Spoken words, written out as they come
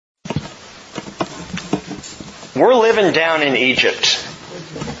We're living down in Egypt.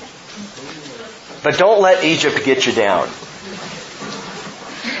 But don't let Egypt get you down.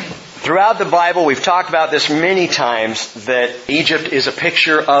 Throughout the Bible, we've talked about this many times, that Egypt is a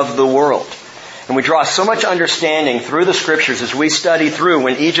picture of the world. And we draw so much understanding through the Scriptures as we study through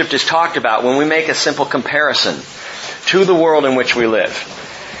when Egypt is talked about, when we make a simple comparison to the world in which we live.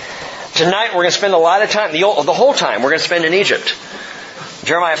 Tonight we're going to spend a lot of time, the whole time we're going to spend in Egypt.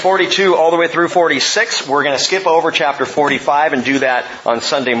 Jeremiah 42 all the way through 46. We're going to skip over chapter 45 and do that on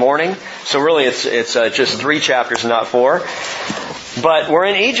Sunday morning. So really it's just 3 chapters, not 4. But we're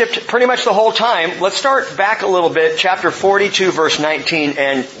in Egypt pretty much the whole time. Let's start back a little bit, chapter 42, verse 19,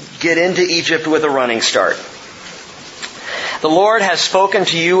 and get into Egypt with a running start. The Lord has spoken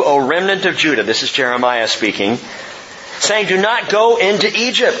to you, O remnant of Judah. This is Jeremiah speaking, saying, do not go into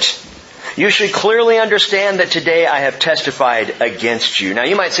Egypt. You should clearly understand that today I have testified against you. Now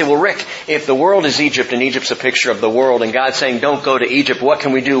you might say, well, Rick, if the world is Egypt and Egypt's a picture of the world and God's saying don't go to Egypt, what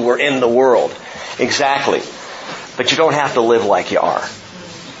can we do? We're in the world. Exactly. But you don't have to live like you are.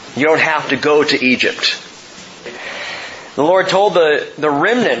 You don't have to go to Egypt. The Lord told the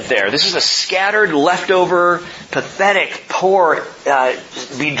remnant there, this is a scattered, leftover, pathetic, poor,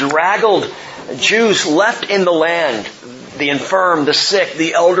 bedraggled Jews left in the land. The infirm, the sick,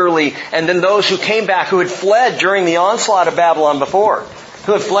 the elderly, and then those who came back, who had fled during the onslaught of Babylon before,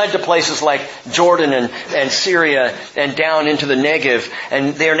 who had fled to places like Jordan and Syria and down into the Negev.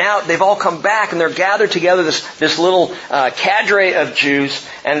 And they've all come back and they're gathered together, this little cadre of Jews,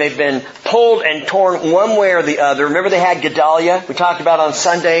 and they've been pulled and torn one way or the other. Remember they had Gedaliah, we talked about on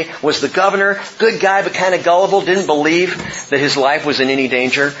Sunday, was the governor, good guy but kind of gullible, didn't believe that his life was in any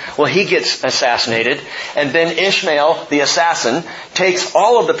danger. Well, he gets assassinated. And then Ishmael, the assassin, takes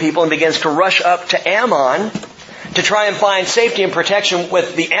all of the people and begins to rush up to Ammon to try and find safety and protection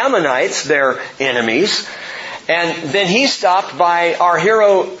with the Ammonites, their enemies. And then he's stopped by our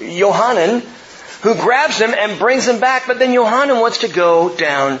hero Johanan, who grabs him and brings him back. But then Johanan wants to go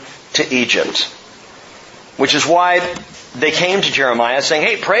down to Egypt, which is why they came to Jeremiah saying,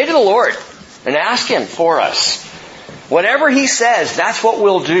 hey, pray to the Lord and ask Him for us. Whatever He says, that's what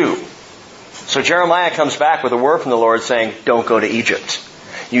we'll do. So Jeremiah comes back with a word from the Lord saying, don't go to Egypt.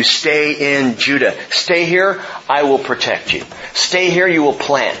 You stay in Judah. Stay here, I will protect you. Stay here, you will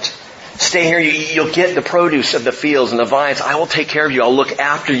plant. Stay here, you'll get the produce of the fields and the vines. I will take care of you. I'll look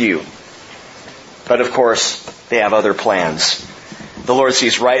after you. But of course, they have other plans. The Lord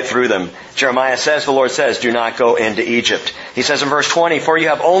sees right through them. Jeremiah says, the Lord says, do not go into Egypt. He says in verse 20, for you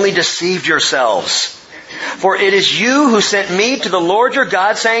have only deceived yourselves. For it is you who sent me to the Lord your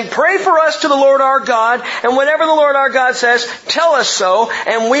God, saying, pray for us to the Lord our God, and whatever the Lord our God says, tell us so,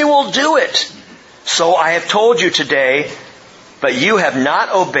 and we will do it. So I have told you today, but you have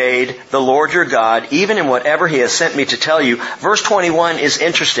not obeyed the Lord your God, even in whatever He has sent me to tell you. Verse 21 is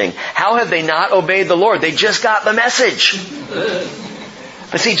interesting. How have they not obeyed the Lord? They just got the message.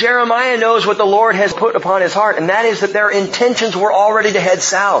 But see, Jeremiah knows what the Lord has put upon his heart, and that is that their intentions were already to head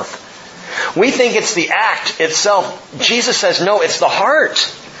south. We think it's the act itself. Jesus says, no, it's the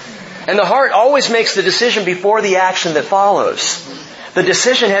heart. And the heart always makes the decision before the action that follows. The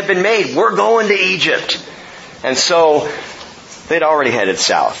decision had been made. We're going to Egypt. And so they'd already headed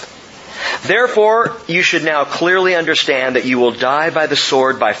south. Therefore, you should now clearly understand that you will die by the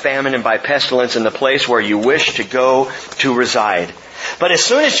sword, by famine, and by pestilence in the place where you wish to go to reside. But as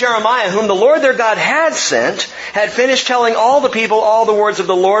soon as Jeremiah, whom the Lord their God had sent, had finished telling all the people all the words of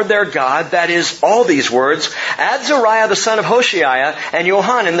the Lord their God, that is, all these words, Azariah the son of Hoshea and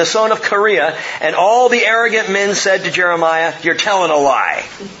Johanan the son of Kareah, and all the arrogant men said to Jeremiah, you're telling a lie.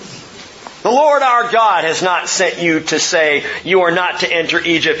 The Lord our God has not sent you to say you are not to enter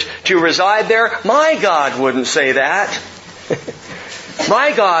Egypt to reside there. My God wouldn't say that.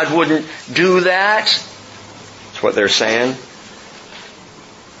 My God wouldn't do that. That's what they're saying.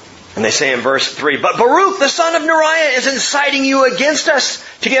 And they say in verse 3, but Baruch, the son of Neriah, is inciting you against us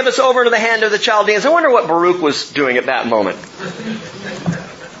to give us over into the hand of the Chaldeans. I wonder what Baruch was doing at that moment.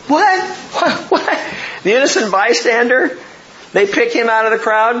 What? The innocent bystander? They pick him out of the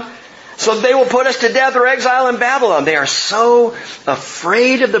crowd? So they will put us to death or exile in Babylon. They are so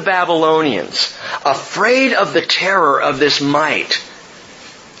afraid of the Babylonians, afraid of the terror of this might,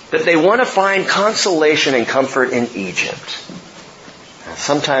 that they want to find consolation and comfort in Egypt.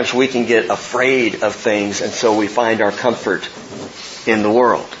 Sometimes we can get afraid of things, and so we find our comfort in the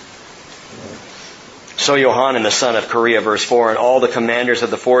world. So Johanan the son of Kareah, verse 4, and all the commanders of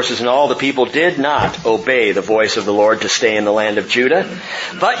the forces and all the people did not obey the voice of the Lord to stay in the land of Judah.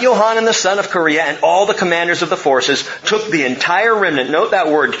 But Johanan the son of Kareah and all the commanders of the forces took the entire remnant. Note that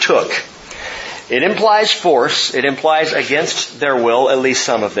word took. It implies force. It implies against their will, at least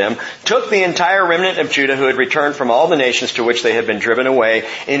some of them, took the entire remnant of Judah who had returned from all the nations to which they had been driven away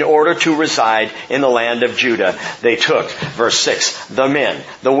in order to reside in the land of Judah. They took, verse 6, the men,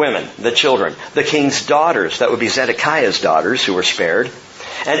 the women, the children, the king's daughters, that would be Zedekiah's daughters who were spared,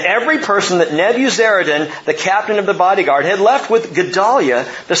 and every person that Nebuzaradan, the captain of the bodyguard, had left with Gedaliah,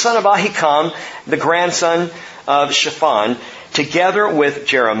 the son of Ahikam, the grandson of Shaphan, together with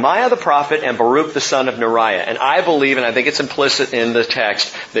Jeremiah the prophet and Baruch the son of Neriah. And I believe, and I think it's implicit in the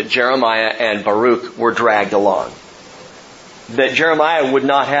text, that Jeremiah and Baruch were dragged along. That Jeremiah would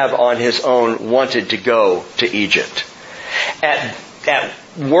not have on his own wanted to go to Egypt. At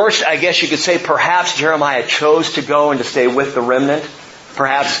worst, I guess you could say perhaps Jeremiah chose to go and to stay with the remnant,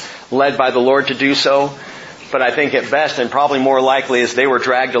 perhaps led by the Lord to do so. But I think at best, and probably more likely, is they were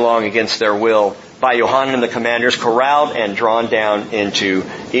dragged along against their will by Yohanan and the commanders, corralled and drawn down into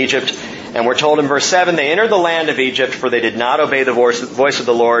Egypt. And we're told in verse 7, they entered the land of Egypt, for they did not obey the voice of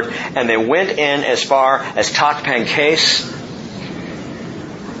the Lord, and they went in as far as Tachpanhes.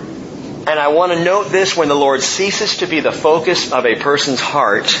 And I want to note this, when the Lord ceases to be the focus of a person's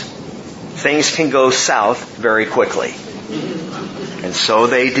heart, things can go south very quickly. And so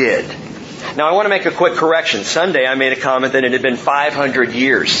they did. Now I want to make a quick correction. Sunday I made a comment that it had been 500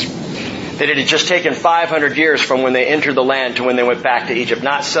 years. That it had just taken 500 years from when they entered the land to when they went back to Egypt.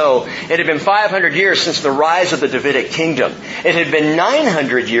 Not so. It had been 500 years since the rise of the Davidic kingdom. It had been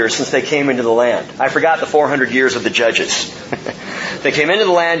 900 years since they came into the land. I forgot the 400 years of the judges. They came into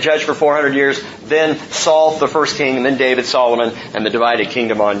the land, judged for 400 years, then Saul, the first king, and then David, Solomon, and the divided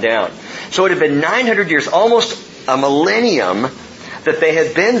kingdom on down. So it had been 900 years, almost a millennium, that they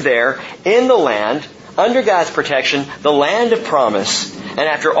had been there in the land, under God's protection, the land of promise. And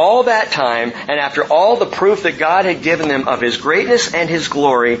after all that time, and after all the proof that God had given them of His greatness and His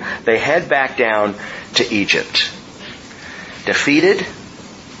glory, they head back down to Egypt. Defeated,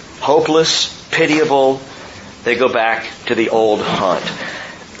 hopeless, pitiable, they go back to the old haunt.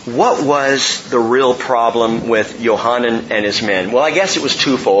 What was the real problem with Yohanan and his men? Well, I guess it was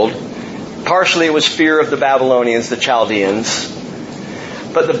twofold. Partially it was fear of the Babylonians, the Chaldeans.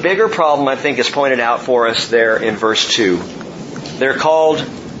 But the bigger problem, I think, is pointed out for us there in verse 2. They're called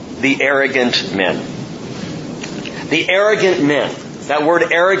the arrogant men. The arrogant men. That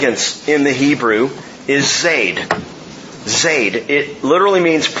word arrogance in the Hebrew is zayd. Zayd. It literally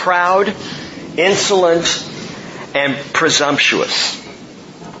means proud, insolent, and presumptuous.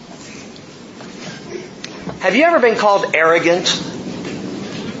 Have you ever been called arrogant?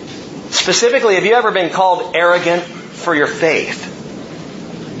 Specifically, have you ever been called arrogant for your faith?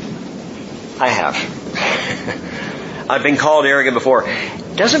 I have. I've been called arrogant before.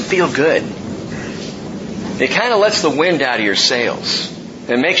 It doesn't feel good. It kind of lets the wind out of your sails.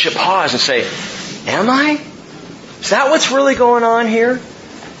 It makes you pause and say, am I? Is that what's really going on here?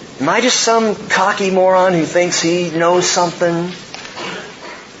 Am I just some cocky moron who thinks he knows something?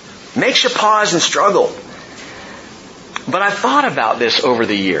 Makes you pause and struggle. But I've thought about this over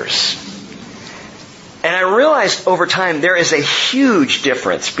the years. And I realized over time there is a huge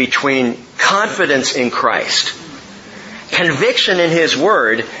difference between confidence in Christ, conviction in His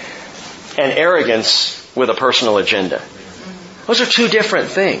Word, and arrogance with a personal agenda. Those are two different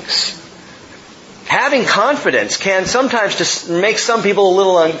things. Having confidence can sometimes just make some people a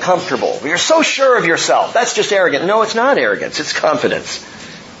little uncomfortable. You're so sure of yourself. That's just arrogant. No, it's not arrogance. It's confidence.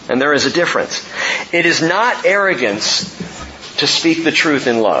 And there is a difference. It is not arrogance to speak the truth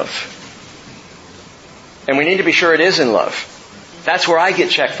in love. And we need to be sure it is in love. That's where I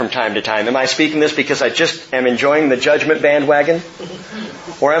get checked from time to time. Am I speaking this because I just am enjoying the judgment bandwagon?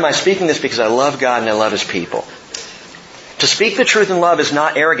 Or am I speaking this because I love God and I love His people? To speak the truth in love is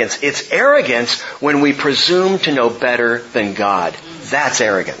not arrogance. It's arrogance when we presume to know better than God. That's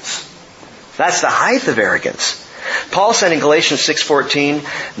arrogance. That's the height of arrogance. Paul said in Galatians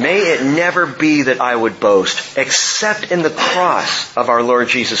 6:14, may it never be that I would boast, except in the cross of our Lord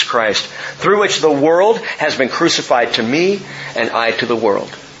Jesus Christ, through which the world has been crucified to me and I to the world.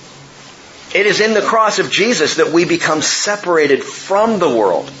 It is in the cross of Jesus that we become separated from the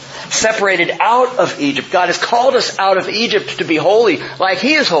world, separated out of Egypt. God has called us out of Egypt to be holy like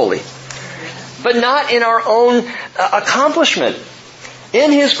He is holy, but not in our own accomplishment.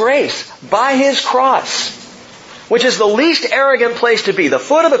 In His grace, by His cross, which is the least arrogant place to be. The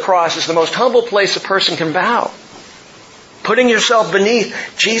foot of the cross is the most humble place a person can bow. Putting yourself beneath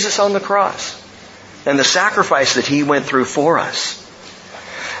Jesus on the cross and the sacrifice that He went through for us.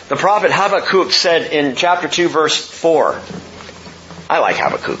 The prophet Habakkuk said in chapter 2, verse 4, I like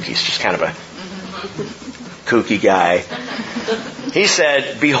Habakkuk. He's just kind of a kooky guy. He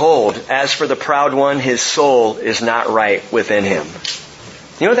said, "Behold, as for the proud one, his soul is not right within him."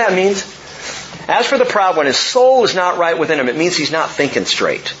 You know what that means? As for the proud one, his soul is not right within him. It means he's not thinking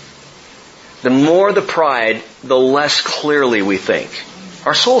straight. The more the pride, the less clearly we think.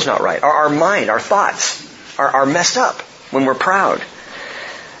 Our soul's not right. Our mind, our thoughts are messed up when we're proud.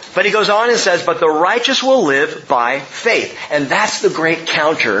 But he goes on and says, "But the righteous will live by faith." And that's the great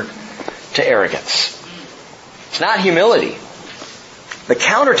counter to arrogance. It's not humility. The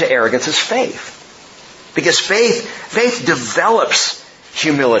counter to arrogance is faith. Because faith develops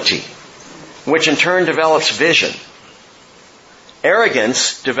humility, which in turn develops vision.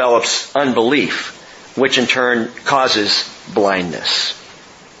 Arrogance develops unbelief, which in turn causes blindness.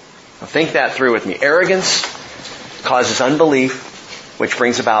 Now think that through with me. Arrogance causes unbelief, which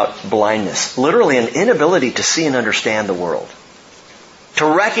brings about blindness. Literally an inability to see and understand the world. To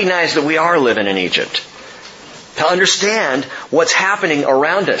recognize that we are living in Egypt. To understand what's happening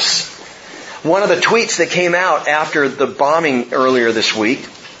around us. One of the tweets that came out after the bombing earlier this week,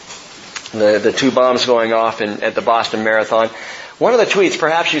 the 2 bombs going off at the Boston Marathon, one of the tweets,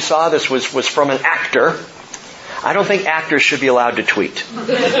 perhaps you saw this, was from an actor. I don't think actors should be allowed to tweet.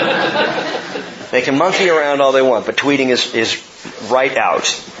 They can monkey around all they want, but tweeting is right out.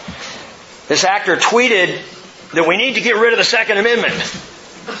 This actor tweeted that we need to get rid of the Second Amendment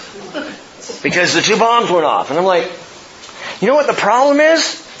because the 2 bombs went off. And I'm like, you know what the problem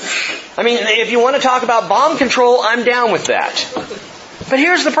is? I mean, if you want to talk about bomb control, I'm down with that. But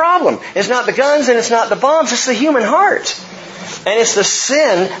here's the problem. It's not the guns and it's not the bombs, it's the human heart. And it's the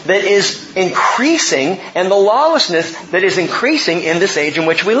sin that is increasing and the lawlessness that is increasing in this age in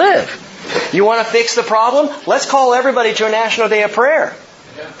which we live. You want to fix the problem? Let's call everybody to a National Day of Prayer.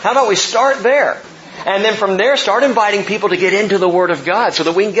 How about we start there? And then from there, start inviting people to get into the Word of God so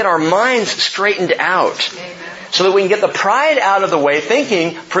that we can get our minds straightened out. So that we can get the pride out of the way,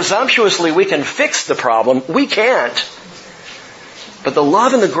 thinking presumptuously we can fix the problem. We can't. But the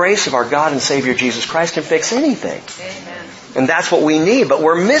love and the grace of our God and Savior Jesus Christ can fix anything. Amen. And that's what we need. But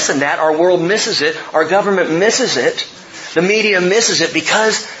we're missing that. Our world misses it. Our government misses it. The media misses it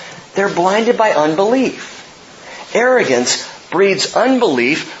because they're blinded by unbelief. Arrogance breeds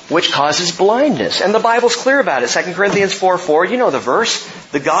unbelief, which causes blindness. And the Bible's clear about it. 2 Corinthians 4:4, you know the verse.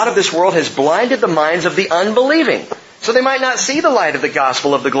 The God of this world has blinded the minds of the unbelieving, so they might not see the light of the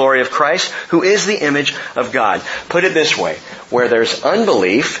gospel of the glory of Christ, who is the image of God. Put it this way. Where there's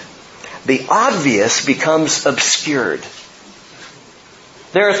unbelief, the obvious becomes obscured.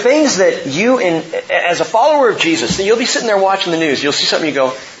 There are things that as a follower of Jesus, you'll be sitting there watching the news, you'll see something you go,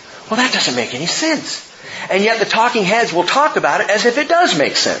 well, that doesn't make any sense. And yet the talking heads will talk about it as if it does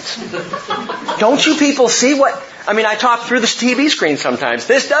make sense. Don't you people see what... I talk through this TV screen sometimes.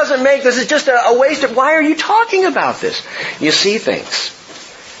 This is just a waste of... Why are you talking about this? You see things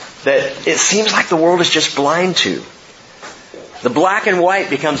that it seems like the world is just blind to. The black and white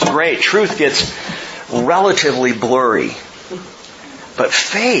becomes gray. Truth gets relatively blurry. But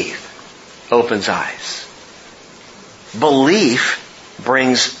faith opens eyes. Belief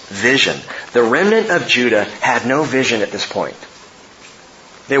brings vision. The remnant of Judah had no vision at this point.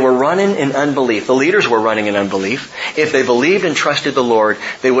 They were running in unbelief. The leaders were running in unbelief. If they believed and trusted the Lord,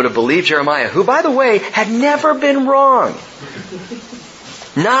 they would have believed Jeremiah, who, by the way, had never been wrong.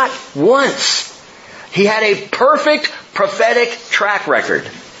 Not once. He had a perfect prophetic track record.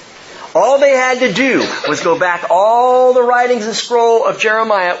 All they had to do was go back all the writings and scroll of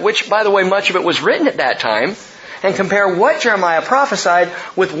Jeremiah, which, by the way, much of it was written at that time, and compare what Jeremiah prophesied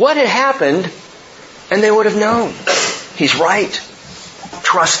with what had happened, and they would have known. He's right.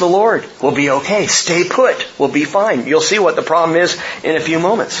 Trust the Lord. We'll be okay. Stay put. We'll be fine. You'll see what the problem is in a few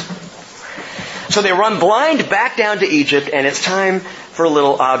moments. So they run blind back down to Egypt, and it's time for a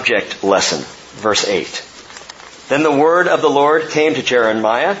little object lesson. Verse 8. Then the word of the Lord came to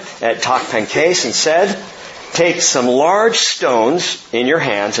Jeremiah at Tachpanhes and said, take some large stones in your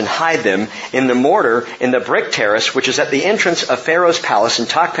hands and hide them in the mortar in the brick terrace, which is at the entrance of Pharaoh's palace in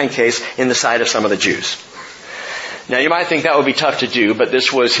Tachpanhes in the sight of some of the Jews. Now you might think that would be tough to do, but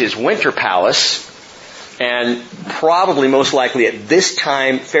this was his winter palace, and probably most likely at this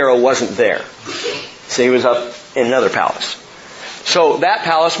time Pharaoh wasn't there. So he was up in another palace. So that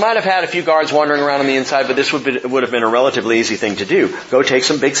palace might have had a few guards wandering around on the inside, but this would have been a relatively easy thing to do. Go take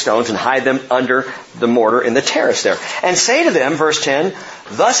some big stones and hide them under the mortar in the terrace there. And say to them, verse 10,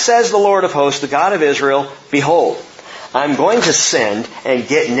 thus says the Lord of hosts, the God of Israel, behold, I'm going to send and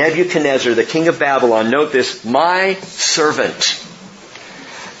get Nebuchadnezzar, the king of Babylon, note this, my servant.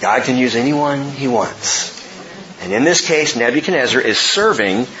 God can use anyone He wants. And in this case, Nebuchadnezzar is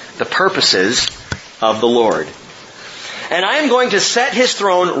serving the purposes of the Lord. And I am going to set his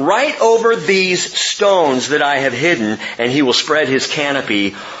throne right over these stones that I have hidden, and he will spread his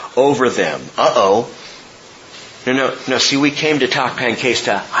canopy over them. No, see, we came to Takpan Case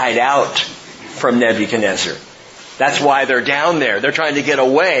to hide out from Nebuchadnezzar. That's why they're down there. They're trying to get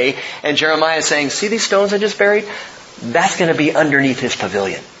away, and Jeremiah is saying, see these stones I just buried? That's going to be underneath his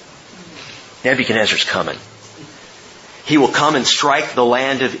pavilion. Nebuchadnezzar's coming. He will come and strike the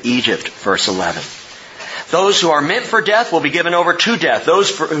land of Egypt, verse 11. Those who are meant for death will be given over to death.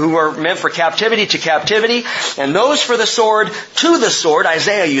 Those who are meant for captivity to captivity. And those for the sword to the sword.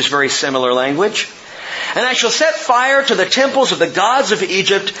 Isaiah used very similar language. And I shall set fire to the temples of the gods of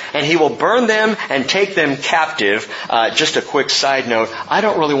Egypt, and he will burn them and take them captive. Just a quick side note. I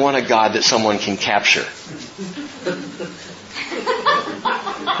don't really want a God that someone can capture.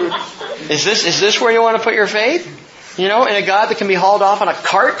 Is this where you want to put your faith? In a God that can be hauled off on a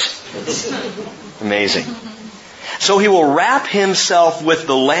cart? Amazing. So he will wrap himself with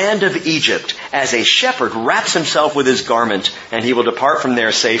the land of Egypt as a shepherd wraps himself with his garment, and he will depart from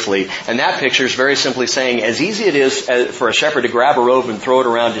there safely. And that picture is very simply saying, as easy it is for a shepherd to grab a robe and throw it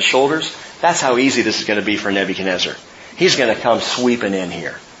around his shoulders, that's how easy this is going to be for Nebuchadnezzar. He's going to come sweeping in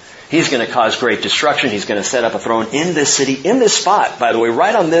here. He's going to cause great destruction. He's going to set up a throne in this city, in this spot, by the way,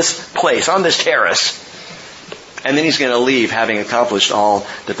 right on this place, on this terrace. And then he's going to leave having accomplished all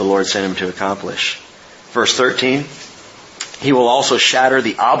that the Lord sent him to accomplish. Verse 13, he will also shatter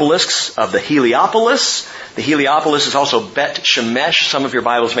the obelisks of the Heliopolis. The Heliopolis is also Bet Shemesh. Some of your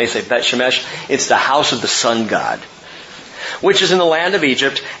Bibles may say Bet Shemesh. It's the house of the sun god, which is in the land of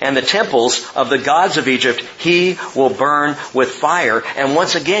Egypt, and the temples of the gods of Egypt he will burn with fire. And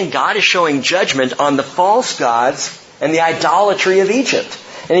once again, God is showing judgment on the false gods and the idolatry of Egypt.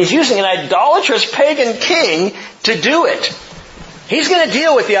 And he's using an idolatrous pagan king to do it. He's going to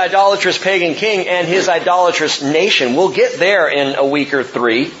deal with the idolatrous pagan king and his idolatrous nation. We'll get there in a week or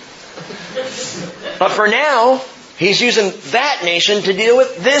 3. But for now, he's using that nation to deal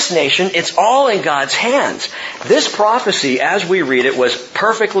with this nation. It's all in God's hands. This prophecy, as we read it, was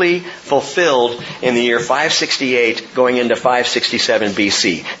perfectly fulfilled in the year 568, going into 567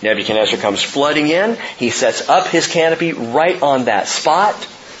 BC. Nebuchadnezzar comes flooding in. He sets up his canopy right on that spot.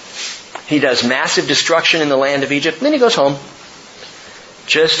 He does massive destruction in the land of Egypt. And then he goes home,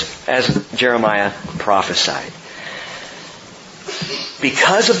 just as Jeremiah prophesied.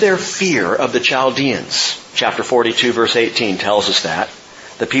 Because of their fear of the Chaldeans, chapter 42, verse 18 tells us that,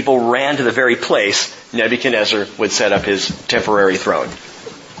 the people ran to the very place Nebuchadnezzar would set up his temporary throne.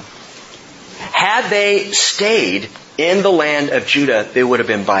 Had they stayed in the land of Judah, they would have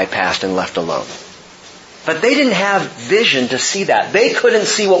been bypassed and left alone. But they didn't have vision to see that. They couldn't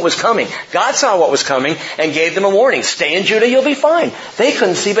see what was coming. God saw what was coming and gave them a warning. Stay in Judah, you'll be fine. They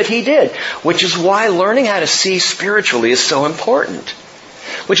couldn't see, but He did. Which is why learning how to see spiritually is so important.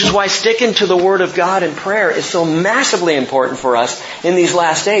 Which is why sticking to the Word of God in prayer is so massively important for us in these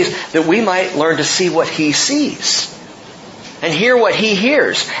last days, that we might learn to see what He sees. And hear what He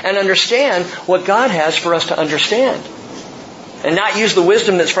hears. And understand what God has for us to understand. And not use the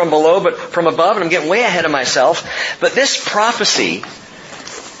wisdom that's from below, but from above. And I'm getting way ahead of myself. But this prophecy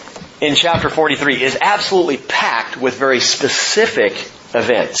in chapter 43 is absolutely packed with very specific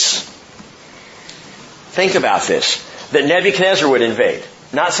events. Think about this. That Nebuchadnezzar would invade.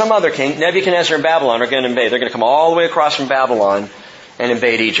 Not some other king. Nebuchadnezzar and Babylon are going to invade. They're going to come all the way across from Babylon and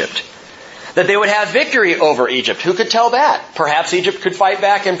invade Egypt. That they would have victory over Egypt. Who could tell that? Perhaps Egypt could fight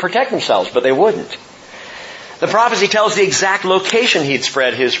back and protect themselves, but they wouldn't. The prophecy tells the exact location he'd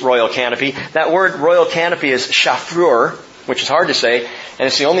spread his royal canopy. That word royal canopy is shafur, which is hard to say, and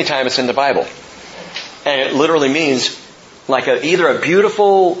it's the only time it's in the Bible. And it literally means like either a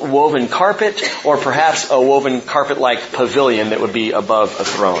beautiful woven carpet or perhaps a woven carpet-like pavilion that would be above a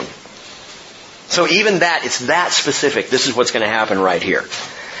throne. So even that, it's that specific. This is what's going to happen right here.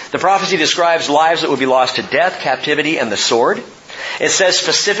 The prophecy describes lives that would be lost to death, captivity, and the sword. It says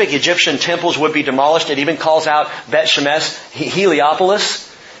specific Egyptian temples would be demolished. It even calls out Bet Shemesh, Heliopolis.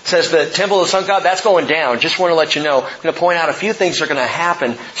 It says the temple of the sun god, that's going down. Just want to let you know, I'm going to point out a few things that are going to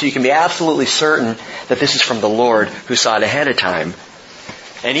happen so you can be absolutely certain that this is from the Lord who saw it ahead of time.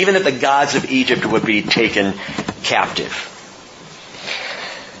 And even that the gods of Egypt would be taken captive.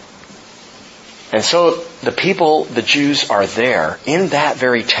 And so the people, the Jews, are there in that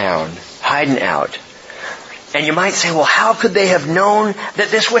very town, hiding out. And you might say, well, how could they have known that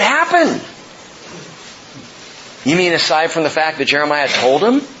this would happen? You mean aside from the fact that Jeremiah told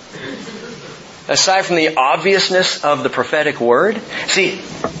them? Aside from the obviousness of the prophetic word? See,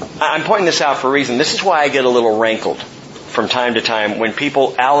 I'm pointing this out for a reason. This is why I get a little rankled from time to time when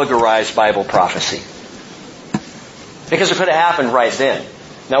people allegorize Bible prophecy. Because it could have happened right then.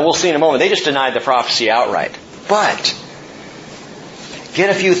 Now we'll see in a moment. They just denied the prophecy outright. But get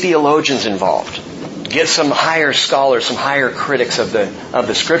a few theologians involved. Get some higher scholars, some higher critics of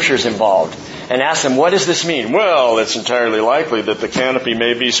the Scriptures involved. And ask them, what does this mean? Well, it's entirely likely that the canopy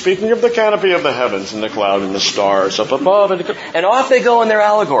may be speaking of the canopy of the heavens and the cloud and the stars up above. And off they go in their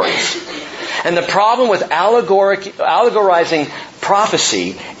allegories. And the problem with allegorizing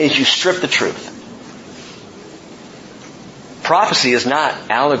prophecy is you strip the truth. Prophecy is not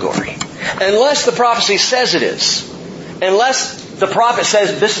allegory. Unless the prophecy says it is. Unless the prophet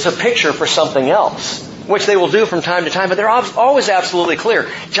says this is a picture for something else, which they will do from time to time, but they're always absolutely clear.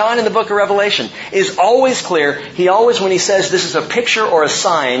 John in the book of Revelation is always clear. He always, when he says this is a picture or a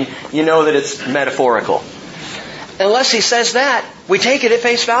sign, you know that it's metaphorical. Unless he says that, we take it at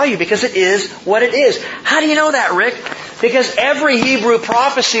face value because it is what it is. How do you know that, Rick? Because every Hebrew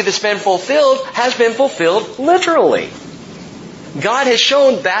prophecy that's been fulfilled has been fulfilled literally. God has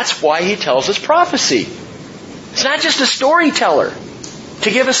shown that's why He tells us prophecy. It's not just a storyteller to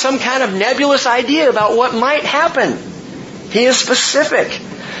give us some kind of nebulous idea about what might happen. He is specific.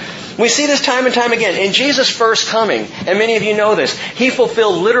 We see this time and time again. In Jesus' first coming, and many of you know this, He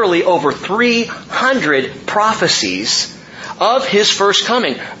fulfilled literally over 300 prophecies of His first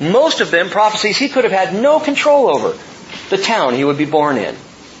coming. Most of them prophecies He could have had no control over. The town He would be born in.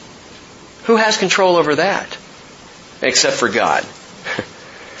 Who has control over that? Except for God.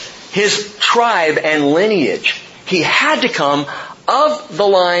 His tribe and lineage. He had to come of the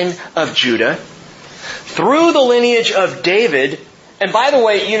line of Judah, through the lineage of David. And by the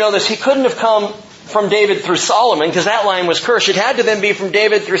way, you know this, He couldn't have come from David through Solomon, because that line was cursed. It had to then be from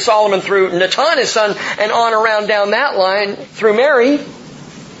David through Solomon, through Nathan, his son, and on around down that line through Mary.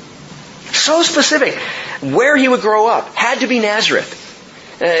 So specific. Where He would grow up had to be Nazareth.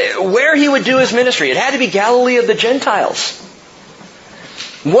 Where He would do His ministry, it had to be Galilee of the Gentiles.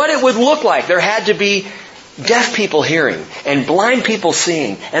 What it would look like, there had to be deaf people hearing, and blind people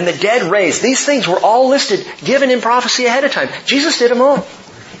seeing, and the dead raised. These things were all listed, given in prophecy ahead of time. Jesus did them all.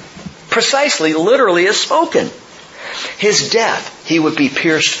 Precisely, literally as spoken. His death, He would be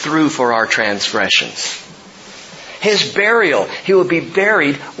pierced through for our transgressions. His burial, He would be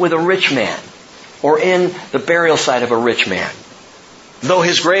buried with a rich man, or in the burial site of a rich man. Though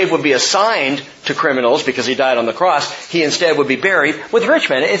His grave would be assigned to criminals because He died on the cross, He instead would be buried with rich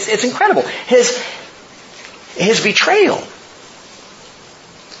men. It's incredible. His betrayal.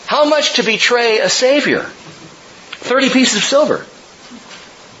 How much to betray a Savior? 30 pieces of silver.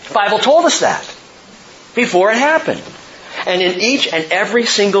 The Bible told us that before it happened. And in each and every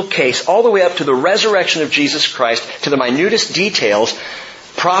single case, all the way up to the resurrection of Jesus Christ, to the minutest details,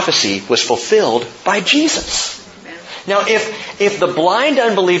 prophecy was fulfilled by Jesus. Now, if the blind,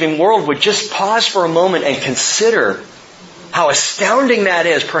 unbelieving world would just pause for a moment and consider how astounding that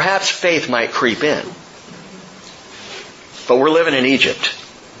is, perhaps faith might creep in. But we're living in Egypt.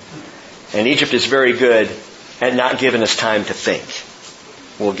 And Egypt is very good at not giving us time to think.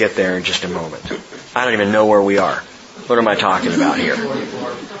 We'll get there in just a moment. I don't even know where we are. What am I talking about here?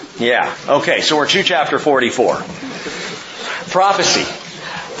 Yeah. Okay, so we're to chapter 44. Prophecy.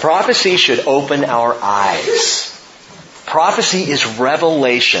 Prophecy should open our eyes. Prophecy is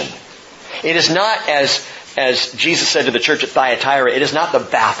revelation. It is not, as Jesus said to the church at Thyatira, it is not the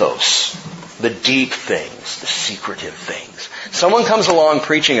bathos, the deep things, the secretive things. Someone comes along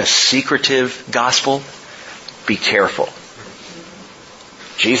preaching a secretive gospel, be careful.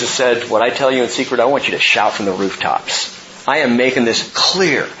 Jesus said, what I tell you in secret, I want you to shout from the rooftops. I am making this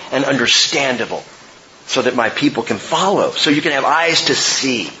clear and understandable so that my people can follow, so you can have eyes to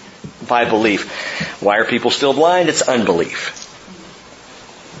see by belief. Why are people still blind? It's unbelief.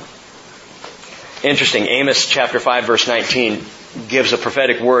 Interesting. Amos chapter 5 verse 19 gives a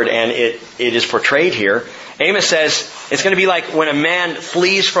prophetic word, and it is portrayed here. Amos says it's going to be like when a man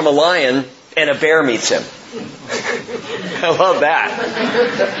flees from a lion and a bear meets him. I love that.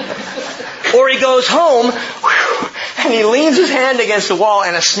 Or he goes home and he leans his hand against the wall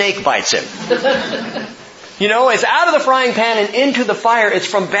and a snake bites him. You know, it's out of the frying pan and into the fire. It's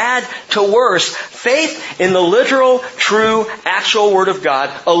from bad to worse. Faith in the literal, true, actual Word of God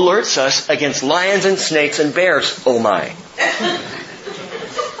alerts us against lions and snakes and bears. Oh my.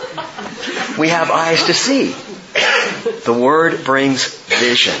 We have eyes to see. The Word brings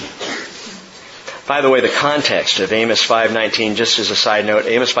vision. By the way, the context of Amos 5:19, just as a side note,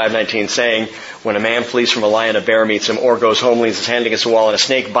 Amos 5:19 saying, when a man flees from a lion, a bear meets him, or goes home, leans his hand against the wall, and a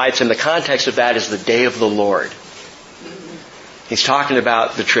snake bites him, the context of that is the day of the Lord. He's talking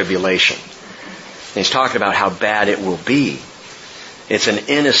about the tribulation. And he's talking about how bad it will be. It's an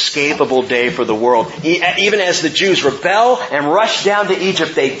inescapable day for the world. Even as the Jews rebel and rush down to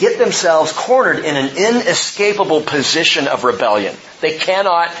Egypt, they get themselves cornered in an inescapable position of rebellion. They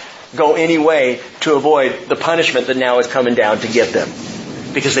cannot go any way to avoid the punishment that now is coming down to get them,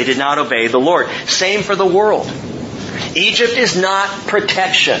 because they did not obey the Lord. Same for the world. Egypt is not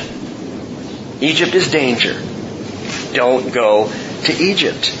protection. Egypt is danger. Don't go to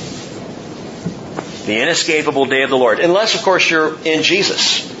Egypt. The inescapable day of the Lord. Unless, of course, you're in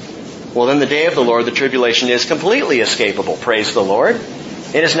Jesus. Well, then the day of the Lord, the tribulation, is completely escapable. Praise the Lord.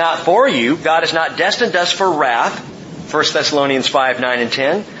 It is not for you. God has not destined us for wrath. 1 Thessalonians 5, 9, and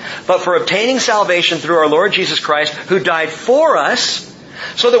 10. But for obtaining salvation through our Lord Jesus Christ, who died for us,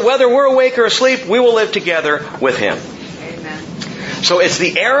 so that whether we're awake or asleep, we will live together with Him. Amen. So it's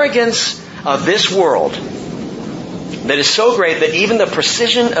the arrogance of this world that is so great that even the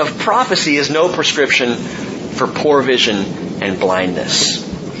precision of prophecy is no prescription for poor vision and blindness.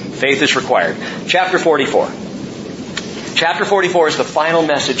 Faith is required. Chapter 44. Chapter 44 is the final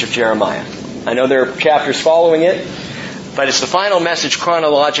message of Jeremiah. I know there are chapters following it, but it's the final message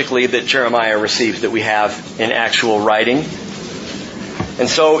chronologically that Jeremiah receives that we have in actual writing. And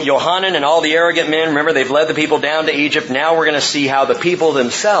so Johanan and all the arrogant men, remember, they've led the people down to Egypt. Now we're going to see how the people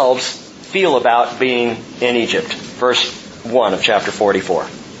themselves feel about being in Egypt. Verse 1 of chapter 44.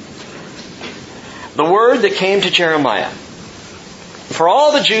 The word that came to Jeremiah. For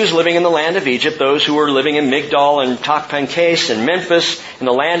all the Jews living in the land of Egypt, those who were living in Migdol and Tachpanhes and Memphis, in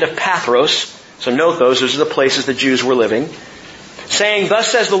the land of Pathros, so note those are the places the Jews were living, saying,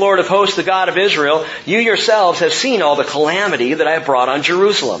 Thus says the Lord of hosts, the God of Israel, you yourselves have seen all the calamity that I have brought on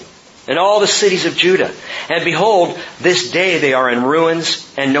Jerusalem and all the cities of Judah. And behold, this day they are in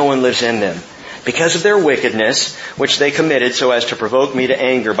ruins, and no one lives in them, because of their wickedness, which they committed so as to provoke me to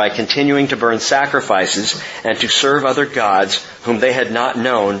anger by continuing to burn sacrifices and to serve other gods whom they had not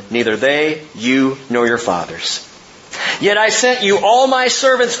known, neither they, you, nor your fathers. Yet I sent you all my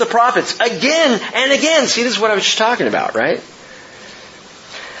servants, the prophets, again and again. See, this is what I was just talking about, right?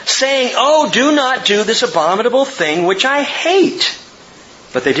 Saying, Oh, do not do this abominable thing which I hate.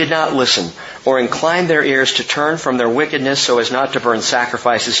 But they did not listen or incline their ears to turn from their wickedness so as not to burn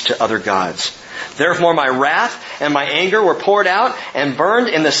sacrifices to other gods. Therefore my wrath and my anger were poured out and burned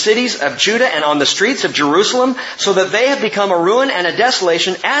in the cities of Judah and on the streets of Jerusalem, so that they have become a ruin and a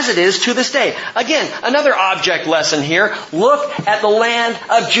desolation as it is to this day. Again, another object lesson here. Look at the land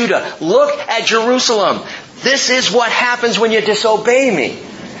of Judah. Look at Jerusalem. This is what happens when you disobey me.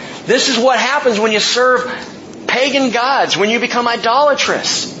 This is what happens when you serve pagan gods, when you become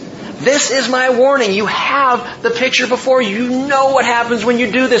idolatrous. This is my warning. You have the picture before you. You know what happens when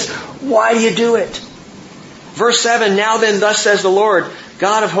you do this. Why do you do it? Verse 7, Now then, thus says the Lord,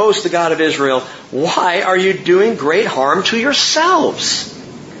 God of hosts, the God of Israel, why are you doing great harm to yourselves,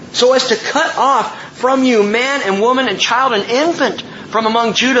 so as to cut off from you man and woman and child and infant from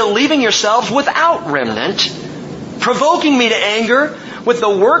among Judah, leaving yourselves without remnant, provoking me to anger with the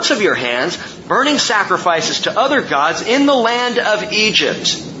works of your hands, burning sacrifices to other gods in the land of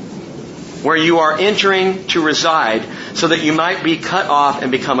Egypt, where you are entering to reside, so that you might be cut off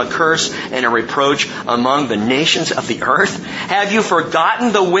and become a curse and a reproach among the nations of the earth? Have you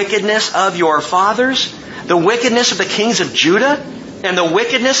forgotten the wickedness of your fathers, the wickedness of the kings of Judah, and the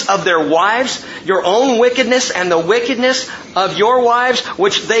wickedness of their wives, your own wickedness and the wickedness of your wives,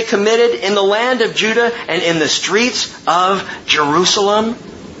 which they committed in the land of Judah and in the streets of Jerusalem?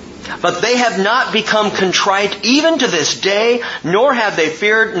 But they have not become contrite even to this day, nor have they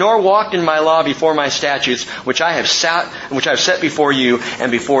feared, nor walked in my law before my statutes, which I have set before you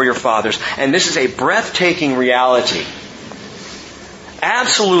and before your fathers. And this is a breathtaking reality.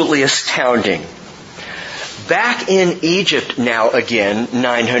 Absolutely astounding. Back in Egypt now again,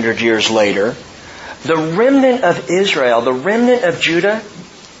 900 years later, the remnant of Israel, the remnant of Judah,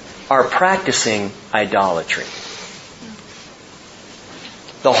 are practicing idolatry.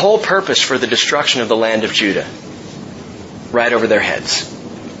 The whole purpose for the destruction of the land of Judah, right over their heads.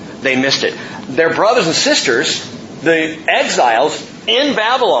 They missed it. Their brothers and sisters, the exiles in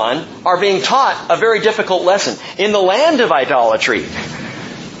Babylon, are being taught a very difficult lesson. In the land of idolatry,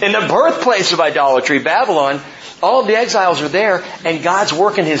 in the birthplace of idolatry, Babylon, all of the exiles are there, and God's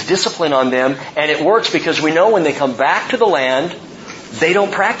working His discipline on them, and it works because we know when they come back to the land, they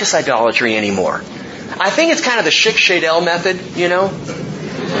don't practice idolatry anymore. I think it's kind of the Schick Shadel method, you know?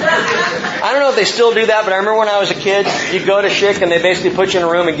 I don't know if they still do that, but I remember when I was a kid, you'd go to Schick and they basically put you in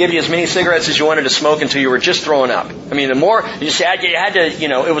a room and give you as many cigarettes as you wanted to smoke until you were just throwing up. I mean, the more you just had to,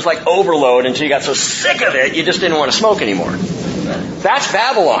 it was like overload until you got so sick of it, you just didn't want to smoke anymore. That's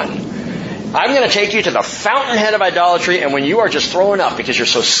Babylon. I'm going to take you to the fountainhead of idolatry, and when you are just throwing up because you're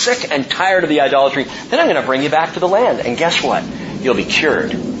so sick and tired of the idolatry, then I'm going to bring you back to the land. And guess what? You'll be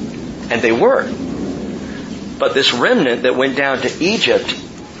cured. And they were. But this remnant that went down to Egypt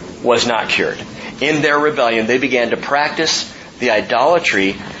was not cured. In their rebellion, they began to practice the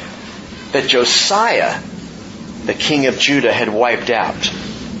idolatry that Josiah, the king of Judah, had wiped out.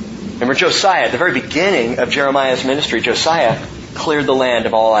 Remember Josiah, at the very beginning of Jeremiah's ministry, Josiah cleared the land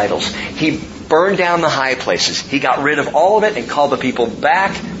of all idols. He burned down the high places. He got rid of all of it and called the people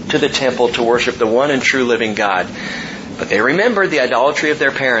back to the temple to worship the one and true living God. But they remembered the idolatry of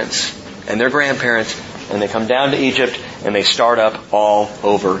their parents and their grandparents, and they come down to Egypt and they start up all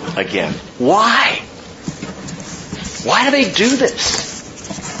over again. Why? Why do they do this?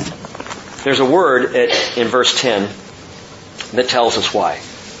 There's a word in verse 10 that tells us why.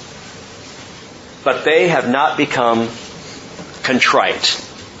 But they have not become contrite,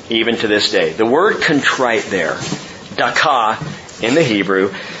 even to this day. The word contrite there, dakah in the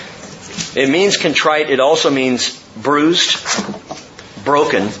Hebrew, it means contrite. It also means bruised,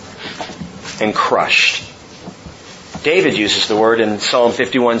 broken, and crushed. David uses the word in Psalm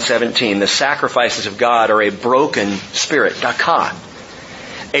 51:17. The sacrifices of God are a broken spirit, dakah.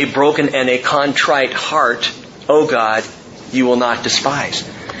 A broken and a contrite heart, O God, you will not despise.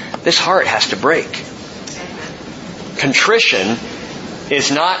 This heart has to break. Contrition is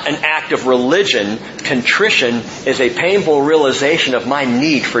not an act of religion. Contrition is a painful realization of my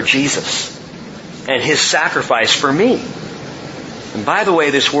need for Jesus and His sacrifice for me. And by the way,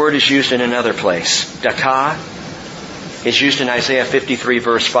 this word is used in another place. Dakah is used in Isaiah 53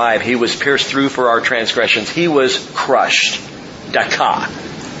 verse 5. He was pierced through for our transgressions. He was crushed. Dakah.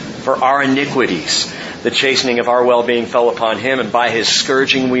 For our iniquities. The chastening of our well-being fell upon Him, and by His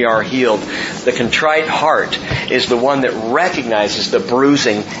scourging we are healed. The contrite heart is the one that recognizes the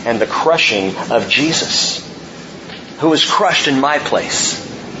bruising and the crushing of Jesus, who was crushed in my place,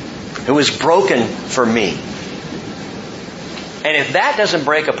 who was broken for me. And if that doesn't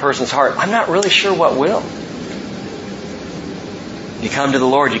break a person's heart, I'm not really sure what will. You come to the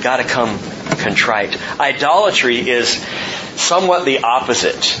Lord, you got to come contrite. Idolatry is somewhat the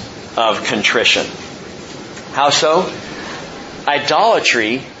opposite of contrition. How so?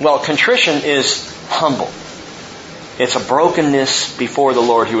 Idolatry, contrition is humble. It's a brokenness before the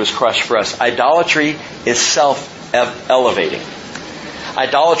Lord who was crushed for us. Idolatry is self-elevating.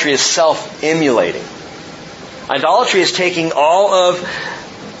 Idolatry is self-emulating. Idolatry is taking all of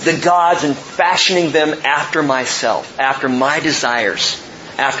the gods and fashioning them after myself, after my desires,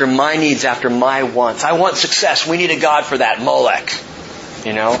 after my needs, after my wants. I want success. We need a god for that, Molech.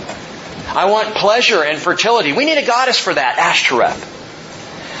 You know? I want pleasure and fertility. We need a goddess for that,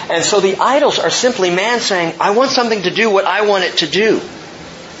 Ashtoreth. And so the idols are simply man saying, I want something to do what I want it to do.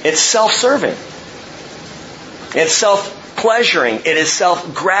 It's self-serving. It's self-pleasuring. It is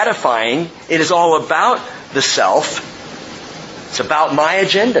self-gratifying. It is all about the self. It's about my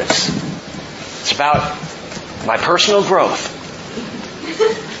agendas. It's about my personal growth.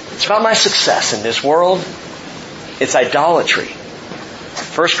 It's about my success in this world. It's idolatry.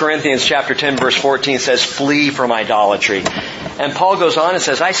 1 Corinthians chapter 10 verse 14 says, flee from idolatry. And Paul goes on and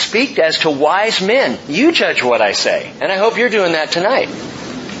says, I speak as to wise men. You judge what I say. And I hope you're doing that tonight.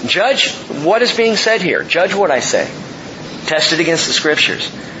 Judge what is being said here. Judge what I say. Test it against the Scriptures.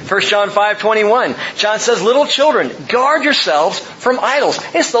 1 John 5:21. John says, little children, guard yourselves from idols.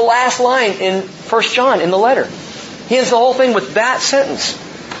 It's the last line in 1 John in the letter. He ends the whole thing with that sentence.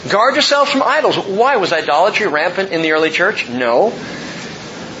 Guard yourselves from idols. Why? Was idolatry rampant in the early church? No.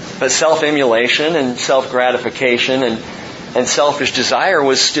 But self-emulation and self-gratification and selfish desire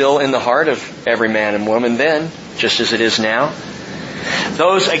was still in the heart of every man and woman then, just as it is now.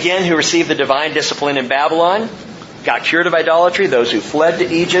 Those, again, who received the divine discipline in Babylon got cured of idolatry. Those who fled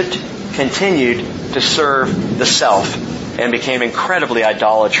to Egypt continued to serve the self and became incredibly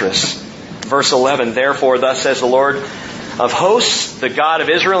idolatrous. Verse 11, therefore, thus says the Lord of hosts, the God of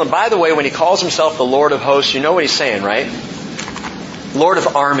Israel. And by the way, when He calls Himself the Lord of hosts, you know what He's saying, right? Lord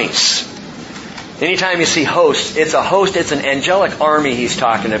of armies. Anytime you see hosts, it's a host, it's an angelic army He's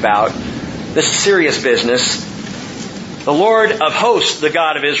talking about. This is serious business. The Lord of hosts, the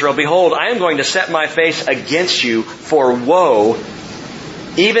God of Israel, behold, I am going to set my face against you for woe,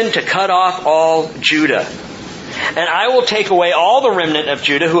 even to cut off all Judah. And I will take away all the remnant of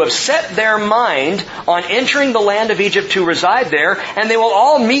Judah who have set their mind on entering the land of Egypt to reside there, and they will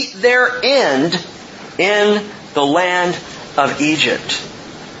all meet their end in the land of Egypt.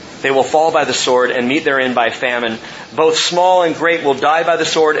 They will fall by the sword and meet their end by famine. Both small and great will die by the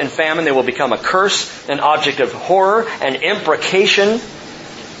sword and famine. They will become a curse, an object of horror, an imprecation.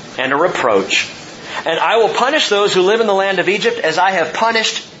 and a reproach. And I will punish those who live in the land of Egypt as I have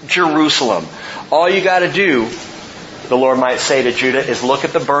punished Jerusalem. All you got to do, the Lord might say to Judah, is look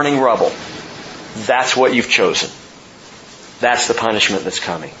at the burning rubble. That's what you've chosen. That's the punishment that's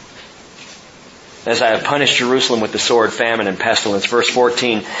coming. As I have punished Jerusalem with the sword, famine, and pestilence. Verse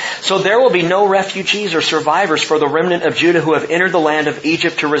 14. So there will be no refugees or survivors for the remnant of Judah who have entered the land of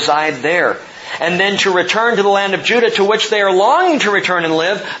Egypt to reside there, and then to return to the land of Judah to which they are longing to return and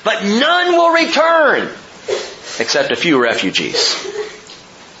live, but none will return, except a few refugees.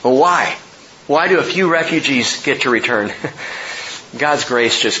 Well, why? Why do a few refugees get to return? God's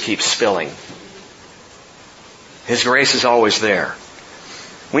grace just keeps spilling. His grace is always there.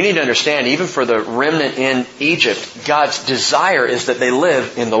 We need to understand, even for the remnant in Egypt, God's desire is that they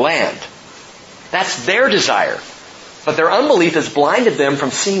live in the land. That's their desire. But their unbelief has blinded them from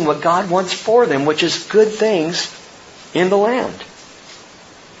seeing what God wants for them, which is good things in the land.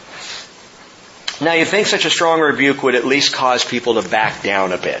 Now, you think such a strong rebuke would at least cause people to back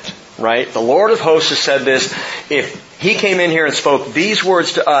down a bit, right? The Lord of hosts has said this. If He came in here and spoke these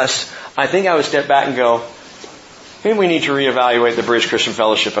words to us, I think I would step back and go, maybe we need to reevaluate the British Christian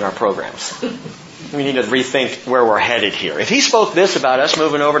Fellowship and our programs. We need to rethink where we're headed here. If He spoke this about us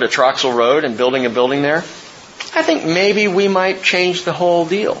moving over to Troxel Road and building a building there, I think maybe we might change the whole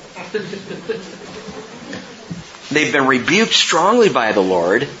deal. They've been rebuked strongly by the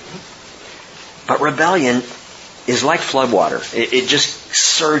Lord, but rebellion is like floodwater. It just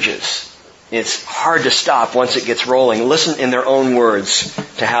surges. It's hard to stop once it gets rolling. Listen in their own words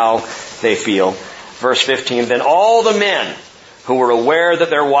to how they feel. Verse 15, then all the men who were aware that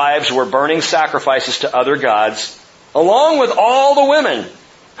their wives were burning sacrifices to other gods, along with all the women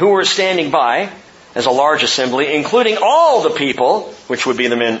who were standing by as a large assembly, including all the people, which would be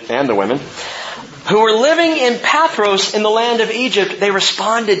the men and the women, who were living in Pathros in the land of Egypt, they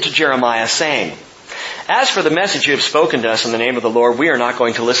responded to Jeremiah, saying, as for the message you have spoken to us in the name of the Lord, we are not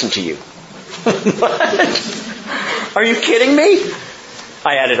going to listen to you. What? Are you kidding me?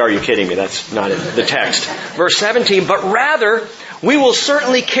 I added, are you kidding me? That's not the text. Verse 17, but rather, we will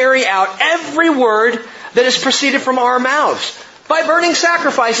certainly carry out every word that has proceeded from our mouths by burning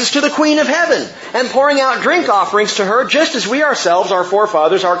sacrifices to the Queen of Heaven and pouring out drink offerings to her, just as we ourselves, our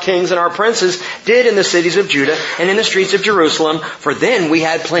forefathers, our kings, and our princes did in the cities of Judah and in the streets of Jerusalem, for then we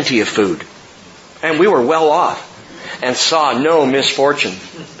had plenty of food, and we were well off, and saw no misfortune.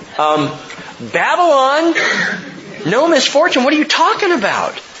 Babylon, no misfortune. What are you talking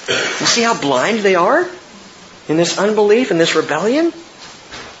about? You see how blind they are in this unbelief and this rebellion?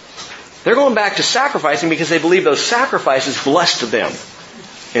 They're going back to sacrificing because they believe those sacrifices blessed them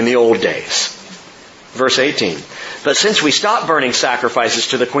in the old days. Verse 18. But since we stopped burning sacrifices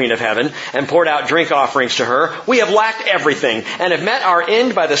to the Queen of Heaven and poured out drink offerings to her, we have lacked everything and have met our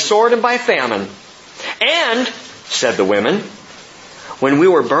end by the sword and by famine. And, said the women, when we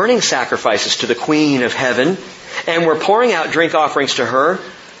were burning sacrifices to the Queen of Heaven and were pouring out drink offerings to her,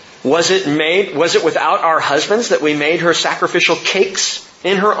 was it without our husbands that we made her sacrificial cakes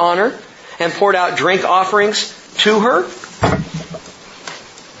in her honor and poured out drink offerings to her?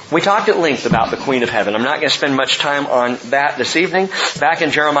 We talked at length about the Queen of Heaven. I'm not going to spend much time on that this evening. Back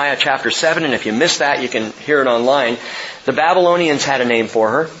in Jeremiah chapter 7, and if you missed that, you can hear it online. The Babylonians had a name for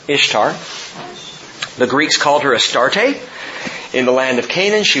her, Ishtar. The Greeks called her Astarte. In the land of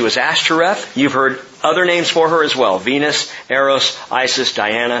Canaan, she was Ashtoreth. You've heard other names for her as well. Venus, Eros, Isis,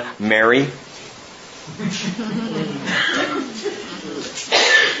 Diana, Mary.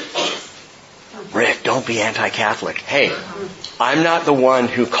 Rick, don't be anti-Catholic. Hey, I'm not the one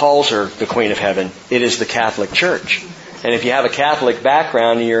who calls her the Queen of Heaven. It is the Catholic Church. And if you have a Catholic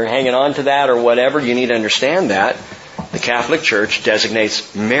background and you're hanging on to that or whatever, you need to understand that. The Catholic Church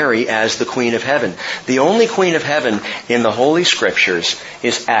designates Mary as the Queen of Heaven. The only Queen of Heaven in the Holy Scriptures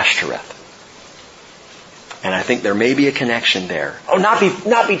is Ashtoreth. And I think there may be a connection there. Oh,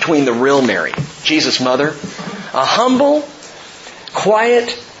 not between the real Mary, Jesus' mother. A humble, quiet,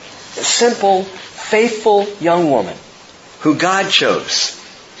 simple, faithful young woman who God chose.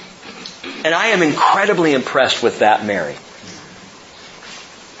 And I am incredibly impressed with that Mary.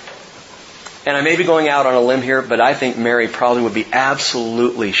 And I may be going out on a limb here, but I think Mary probably would be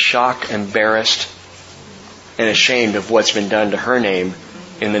absolutely shocked, embarrassed, and ashamed of what's been done to her name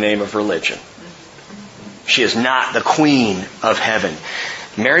in the name of religion. She is not the Queen of Heaven.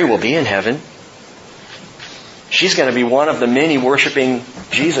 Mary will be in heaven. She's going to be one of the many worshiping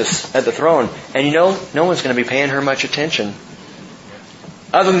Jesus at the throne. And you know, no one's going to be paying her much attention.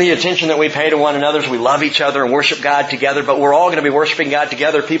 Other than the attention that we pay to one another as we love each other and worship God together, but we're all going to be worshiping God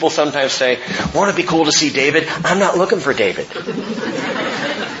together. People sometimes say, won't it be cool to see David? I'm not looking for David.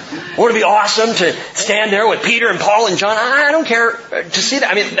 Would it be awesome to stand there with Peter and Paul and John? I don't care to see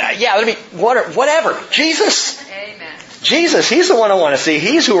that. I mean, yeah, let me, whatever. Jesus. Amen. Jesus, He's the one I want to see.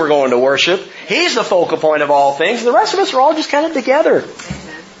 He's who we're going to worship. He's the focal point of all things. The rest of us are all just kind of together.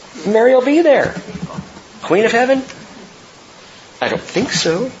 Amen. Mary will be there. Queen of Heaven? I don't think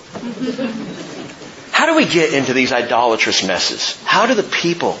so. How do we get into these idolatrous messes? How do the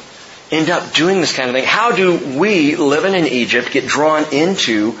people end up doing this kind of thing? How do we, living in Egypt, get drawn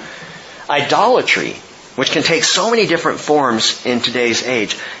into idolatry, which can take so many different forms in today's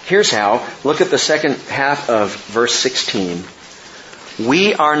age? Here's how. Look at the second half of verse 16.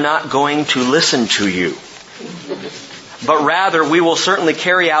 We are not going to listen to you, but rather we will certainly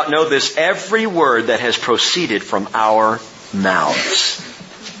carry out, know this, every word that has proceeded from our mouths.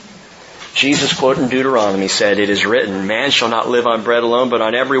 Jesus, quoting Deuteronomy, said, it is written, man shall not live on bread alone, but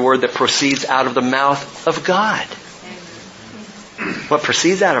on every word that proceeds out of the mouth of God. What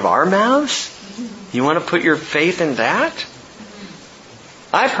proceeds out of our mouths? You want to put your faith in that?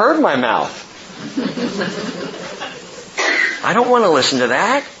 I've heard my mouth. I don't want to listen to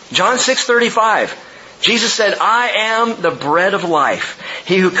that. John 6:35. Jesus said, I am the bread of life.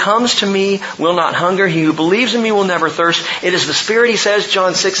 He who comes to me will not hunger. He who believes in me will never thirst. It is the Spirit, he says,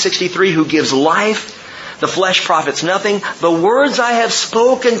 John 6:63, who gives life. The flesh profits nothing. The words I have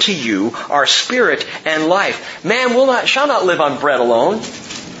spoken to you are spirit and life. Man shall not live on bread alone,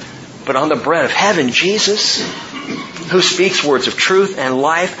 but on the bread of heaven, Jesus, who speaks words of truth and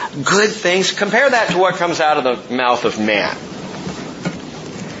life, good things. Compare that to what comes out of the mouth of man.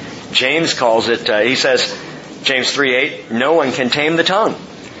 James calls it, he says, James 3:8, no one can tame the tongue.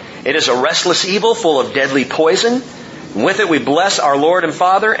 It is a restless evil full of deadly poison. With it we bless our Lord and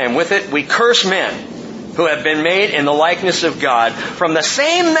Father, and with it we curse men who have been made in the likeness of God. From the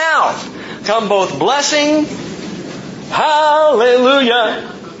same mouth come both blessing, hallelujah,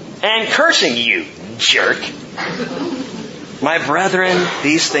 and cursing, you jerk. My brethren,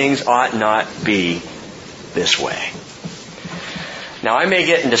 these things ought not be this way. Now, I may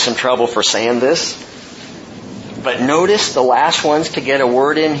get into some trouble for saying this, but notice the last ones to get a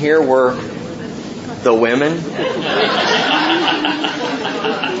word in here were the women.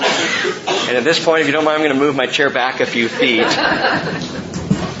 And at this point, if you don't mind, I'm going to move my chair back a few feet.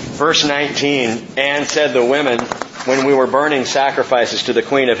 Verse 19, and said the women, when we were burning sacrifices to the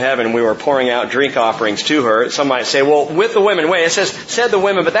Queen of Heaven, we were pouring out drink offerings to her. Some might say, well, with the women. Wait, it says, said the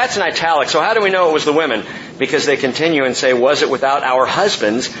women, but that's in italic. So how do we know it was the women? Because they continue and say, was it without our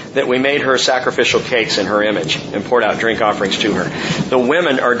husbands that we made her sacrificial cakes in her image and poured out drink offerings to her? The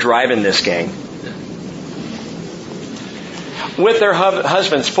women are driving this gang. With their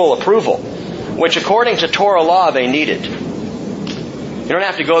husbands' full approval, which according to Torah law they needed. You don't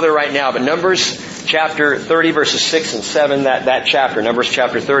have to go there right now, but Numbers chapter 30, verses 6 and 7, that chapter, Numbers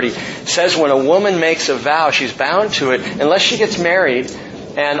chapter 30, says when a woman makes a vow, she's bound to it unless she gets married.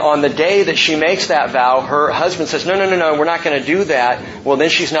 And on the day that she makes that vow, her husband says, no, we're not going to do that. Well, then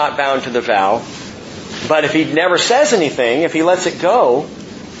she's not bound to the vow. But if he never says anything, if he lets it go,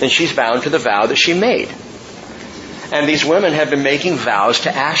 then she's bound to the vow that she made. And these women have been making vows to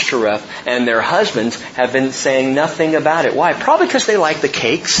Ashtoreth, and their husbands have been saying nothing about it. Why? Probably because they like the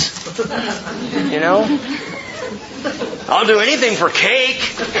cakes. You know? I'll do anything for cake.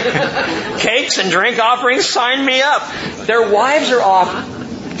 Cakes and drink offerings, sign me up. Their wives are off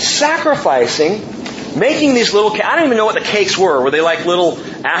sacrificing, making these little cakes. I don't even know what the cakes were. Were they like little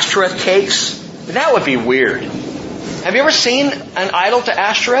Ashtoreth cakes? That would be weird. Have you ever seen an idol to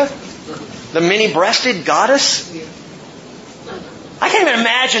Ashtoreth? The many-breasted goddess? I can't even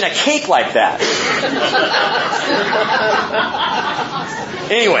imagine a cake like that.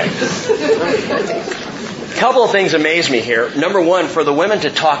 Anyway, a couple of things amaze me here. Number one, for the women to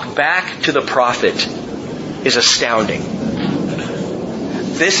talk back to the prophet is astounding.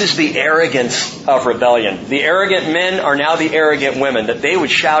 This is the arrogance of rebellion. The arrogant men are now the arrogant women, that they would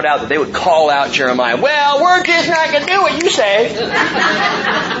shout out, that they would call out Jeremiah, well, we're just not going to do what you say.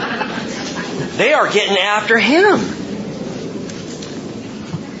 They are getting after him.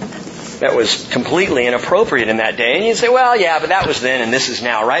 That was completely inappropriate in that day. And you'd say, well, yeah, but that was then and this is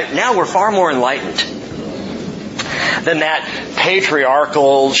now, right? Now we're far more enlightened than that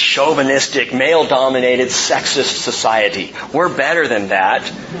patriarchal, chauvinistic, male-dominated, sexist society. We're better than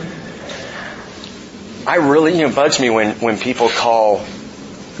that. I really, bugs me when people call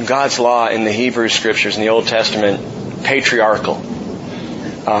God's law in the Hebrew Scriptures in the Old Testament patriarchal,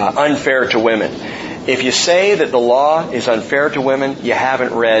 unfair to women. If you say that the law is unfair to women, you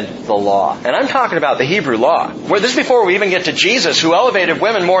haven't read the law. And I'm talking about the Hebrew law. This is before we even get to Jesus, who elevated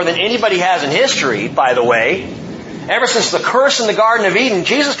women more than anybody has in history, by the way. Ever since the curse in the Garden of Eden,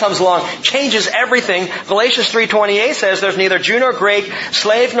 Jesus comes along, changes everything. Galatians 3:28 says there's neither Jew nor Greek,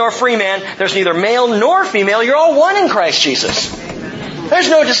 slave nor free man. There's neither male nor female. You're all one in Christ Jesus. There's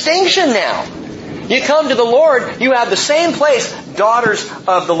no distinction now. You come to the Lord, you have the same place, daughters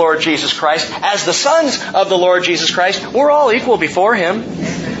of the Lord Jesus Christ, as the sons of the Lord Jesus Christ. We're all equal before Him.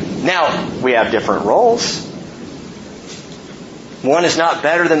 Now, we have different roles. One is not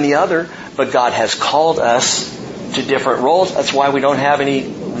better than the other, but God has called us to different roles. That's why we don't have any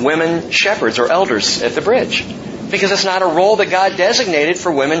women shepherds or elders at the bridge. Because it's not a role that God designated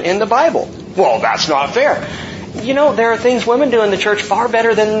for women in the Bible. Well, that's not fair. You know, there are things women do in the church far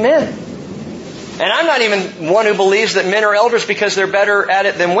better than men. And I'm not even one who believes that men are elders because they're better at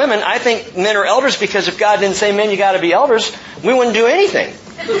it than women. I think men are elders because if God didn't say, men, you got to be elders, we wouldn't do anything.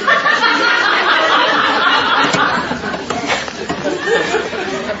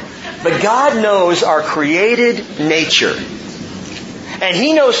 But God knows our created nature. And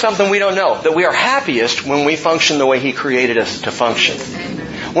He knows something we don't know, that we are happiest when we function the way He created us to function.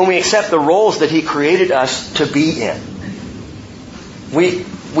 When we accept the roles that He created us to be in. We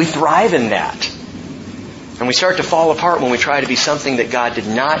thrive in that. And we start to fall apart when we try to be something that God did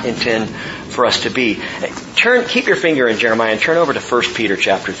not intend for us to be. Keep your finger in Jeremiah and turn over to 1 Peter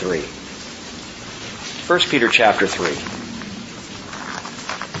chapter 3. 1 Peter chapter 3.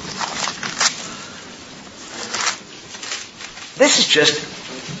 This is just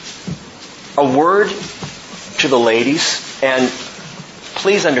a word to the ladies. And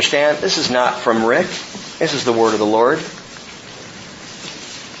please understand, this is not from Rick. This is the word of the Lord.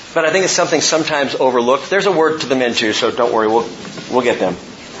 But I think it's something sometimes overlooked. There's a word to the men too, so don't worry, we'll get them.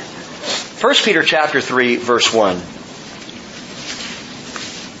 1 Peter chapter 3, verse 1.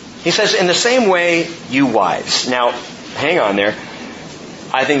 He says, in the same way, you wives. Now, hang on there.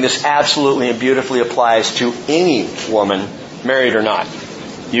 I think this absolutely and beautifully applies to any woman, married or not.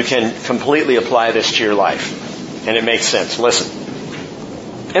 You can completely apply this to your life. And it makes sense. Listen.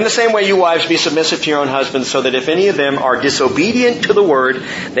 In the same way, you wives, be submissive to your own husbands, so that if any of them are disobedient to the word,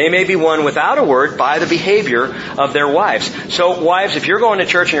 they may be won without a word by the behavior of their wives. So, wives, if you're going to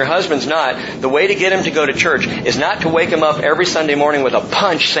church and your husband's not, the way to get him to go to church is not to wake him up every Sunday morning with a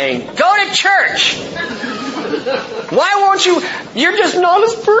punch saying, go to church! Why won't you? You're just not a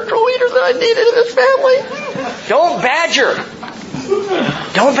spiritual leader that I needed in this family. Don't badger.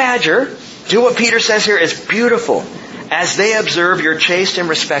 Don't badger. Do what Peter says here is beautiful. As they observe your chaste and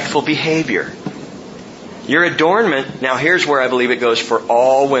respectful behavior. Your adornment, now here's where I believe it goes for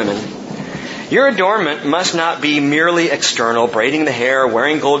all women. Your adornment must not be merely external, braiding the hair,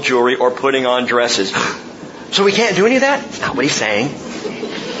 wearing gold jewelry, or putting on dresses. So we can't do any of that? That's not what he's saying.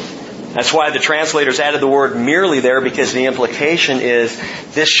 That's why the translators added the word merely there, because the implication is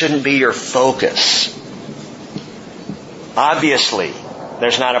this shouldn't be your focus. Obviously,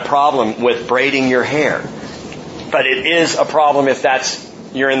 there's not a problem with braiding your hair. But it is a problem if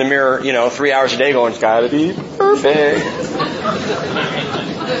you're in the mirror, 3 hours a day going, it's gotta be perfect.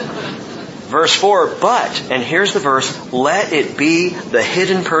 Verse 4, but, and here's the verse, let it be the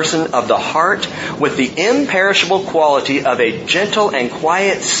hidden person of the heart with the imperishable quality of a gentle and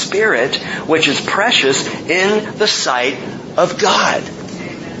quiet spirit, which is precious in the sight of God.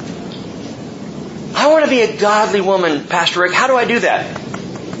 I want to be a godly woman, Pastor Rick. How do I do that?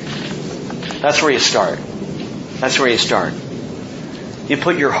 That's where you start. That's where you start. You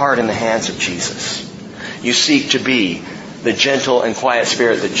put your heart in the hands of Jesus. You seek to be the gentle and quiet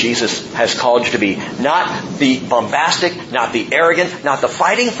spirit that Jesus has called you to be. Not the bombastic, not the arrogant, not the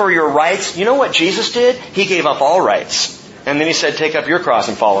fighting for your rights. You know what Jesus did? He gave up all rights. And then He said, take up your cross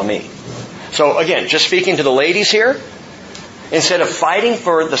and follow me. So again, just speaking to the ladies here, instead of fighting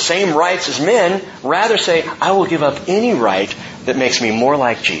for the same rights as men, rather say, I will give up any right that makes me more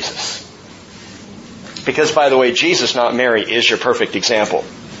like Jesus. Because, by the way, Jesus, not Mary, is your perfect example.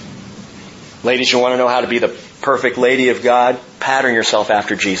 Ladies, you want to know how to be the perfect lady of God? Pattern yourself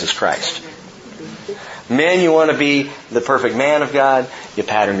after Jesus Christ. Men, you want to be the perfect man of God? You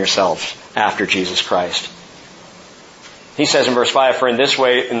pattern yourselves after Jesus Christ. He says in verse 5, for in this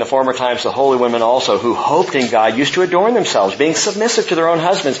way, in the former times, the holy women also, who hoped in God, used to adorn themselves, being submissive to their own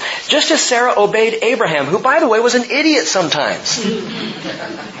husbands, just as Sarah obeyed Abraham, who, by the way, was an idiot sometimes.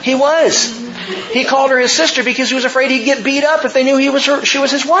 He was. He called her his sister because he was afraid he'd get beat up if they knew she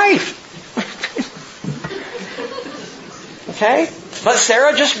was his wife. Okay? But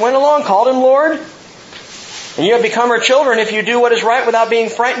Sarah just went along, called him Lord. And you have become her children if you do what is right without being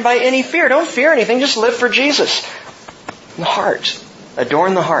frightened by any fear. Don't fear anything, just live for Jesus. The heart.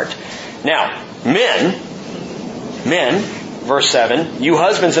 Adorn the heart. Now, men, Verse 7, you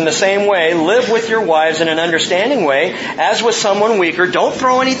husbands in the same way, live with your wives in an understanding way, as with someone weaker. Don't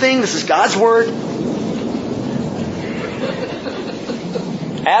throw anything. This is God's Word.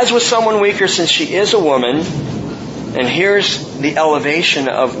 As with someone weaker, since she is a woman, and here's the elevation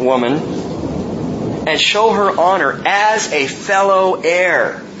of woman, and show her honor as a fellow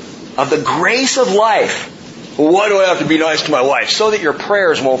heir of the grace of life. Well, why do I have to be nice to my wife? So that your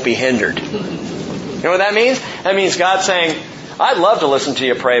prayers won't be hindered. You know what that means? That means God saying, I'd love to listen to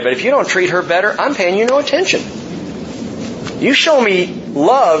you pray, but if you don't treat her better, I'm paying you no attention. You show me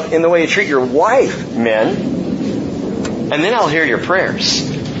love in the way you treat your wife, men, and then I'll hear your prayers.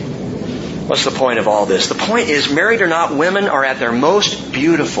 What's the point of all this? The point is, married or not, women are at their most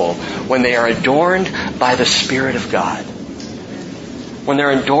beautiful when they are adorned by the Spirit of God. When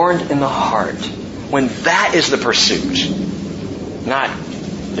they're adorned in the heart. When that is the pursuit. Not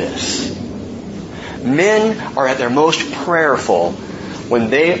this. Men are at their most prayerful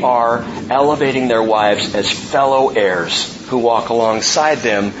when they are elevating their wives as fellow heirs who walk alongside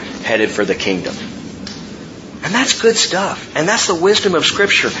them headed for the kingdom. And that's good stuff. And that's the wisdom of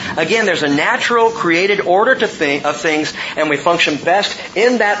Scripture. Again, there's a natural created order of things, and we function best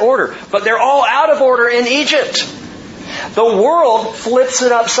in that order. But they're all out of order in Egypt. The world flips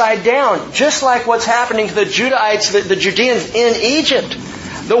it upside down, just like what's happening to the Judahites, the Judeans in Egypt.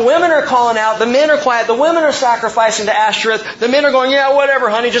 The women are calling out, the men are quiet, the women are sacrificing to Ashtoreth, the men are going, yeah, whatever,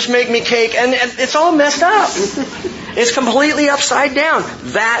 honey, just make me cake. And it's all messed up. It's completely upside down.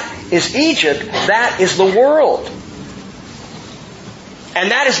 That is Egypt. That is the world.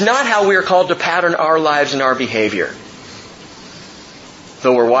 And that is not how we are called to pattern our lives and our behavior.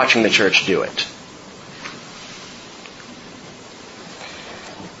 Though we're watching the church do it.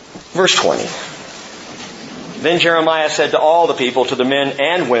 Verse 20. Then Jeremiah said to all the people, to the men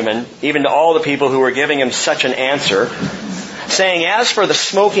and women, even to all the people who were giving him such an answer, saying, as for the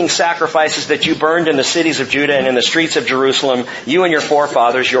smoking sacrifices that you burned in the cities of Judah and in the streets of Jerusalem, you and your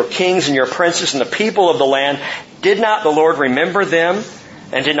forefathers, your kings and your princes and the people of the land, did not the Lord remember them?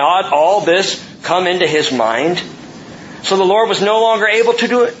 And did not all this come into his mind? So the Lord was no longer able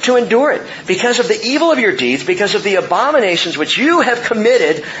to endure it. Because of the evil of your deeds, because of the abominations which you have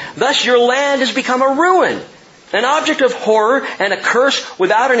committed, thus your land has become a ruin, an object of horror and a curse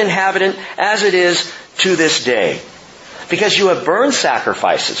without an inhabitant, as it is to this day. Because you have burned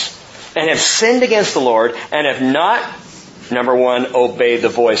sacrifices and have sinned against the Lord and have not, number one, obeyed the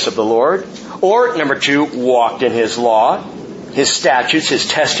voice of the Lord, or, number two, walked in His law, His statutes, His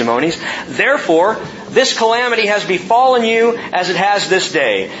testimonies. Therefore, this calamity has befallen you as it has this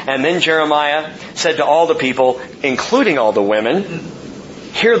day. And then Jeremiah said to all the people, including all the women,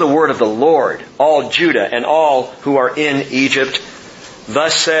 hear the word of the Lord, all Judah and all who are in Egypt.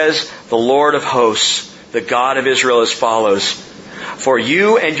 Thus says the Lord of hosts, the God of Israel, as follows. For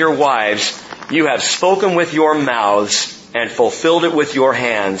you and your wives, you have spoken with your mouths and fulfilled it with your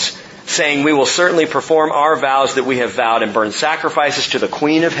hands, saying, we will certainly perform our vows that we have vowed and burn sacrifices to the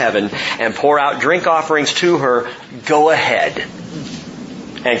Queen of Heaven and pour out drink offerings to her. Go ahead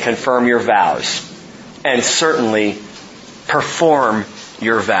and confirm your vows and certainly perform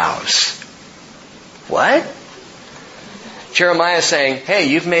your vows. What? Jeremiah is saying, hey,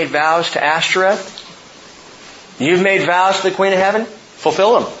 you've made vows to Ashtoreth? You've made vows to the Queen of Heaven?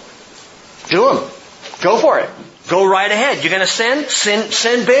 Fulfill them. Do them. Go for it. Go right ahead. You're going to sin?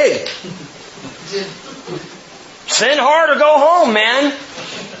 Sin big. Sin hard or go home, man.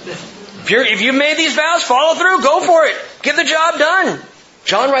 If you've made these vows, follow through. Go for it. Get the job done.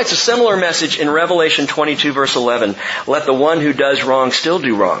 John writes a similar message in Revelation 22 verse 11. Let the one who does wrong still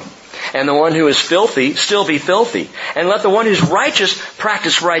do wrong. And the one who is filthy still be filthy. And let the one who's righteous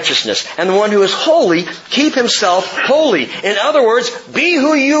practice righteousness. And the one who is holy keep himself holy. In other words, be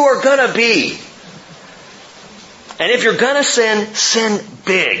who you are going to be. And if you're going to sin, sin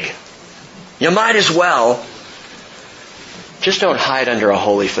big. You might as well. Just don't hide under a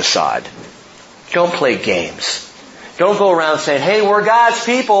holy facade. Don't play games. Don't go around saying, hey, we're God's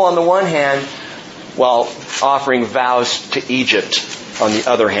people on the one hand, while offering vows to Egypt on the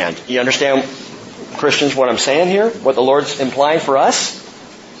other hand. You understand, Christians, what I'm saying here? What the Lord's implying for us?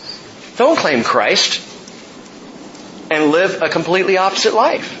 Don't claim Christ and live a completely opposite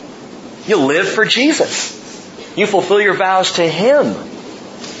life. You live for Jesus. You fulfill your vows to Him.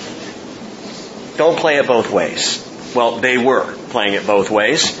 Don't play it both ways. Well, they were playing it both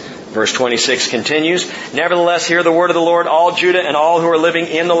ways. Verse 26 continues, Nevertheless, hear the word of the Lord, all Judah and all who are living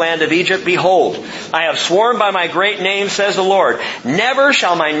in the land of Egypt. Behold, I have sworn by my great name, says the Lord, never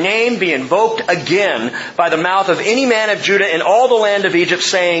shall my name be invoked again by the mouth of any man of Judah in all the land of Egypt,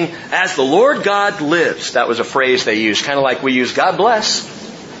 saying, As the Lord God lives. That was a phrase they used, kind of like we use, God bless.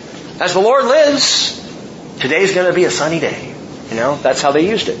 As the Lord lives, today's going to be a sunny day. That's how they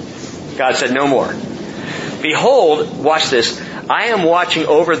used it. God said, no more. Behold, watch this, I am watching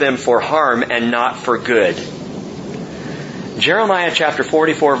over them for harm and not for good. Jeremiah chapter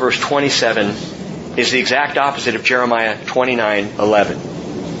 44 verse 27 is the exact opposite of Jeremiah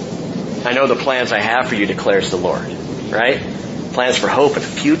 29:11. I know the plans I have for you, declares the Lord. Right? Plans for hope and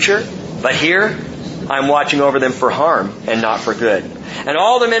future. But here, I'm watching over them for harm and not for good. And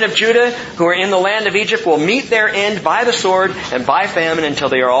all the men of Judah who are in the land of Egypt will meet their end by the sword and by famine until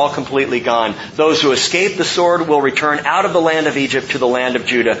they are all completely gone. Those who escape the sword will return out of the land of Egypt to the land of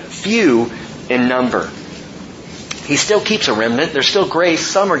Judah, few in number. He still keeps a remnant. There's still grace.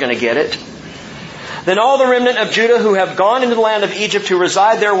 Some are going to get it. Then all the remnant of Judah who have gone into the land of Egypt to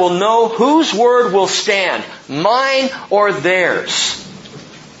reside there will know whose word will stand, mine or theirs.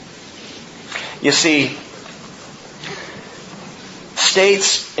 You see,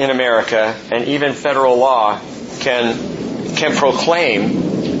 states in America and even federal law can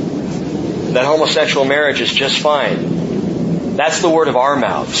proclaim that homosexual marriage is just fine. That's the word of our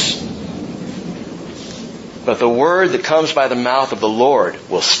mouths. But the word that comes by the mouth of the Lord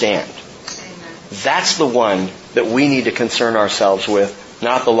will stand. That's the one that we need to concern ourselves with,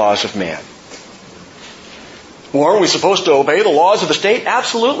 not the laws of man. Well, aren't we supposed to obey the laws of the state?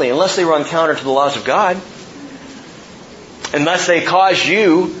 Absolutely, unless they run counter to the laws of God. Unless they cause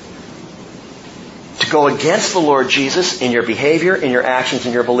you to go against the Lord Jesus in your behavior, in your actions,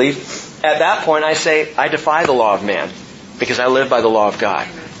 in your belief. At that point, I say, I defy the law of man, because I live by the law of God.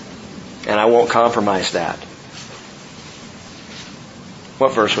 And I won't compromise that.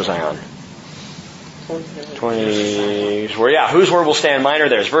 What verse was I on? 20. Whose word will stand, mine or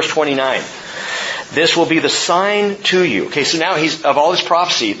theirs? Verse 29. This will be the sign to you. Okay, so now of all this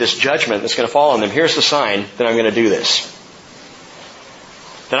prophecy, this judgment that's going to fall on them, here's the sign that I'm going to do this.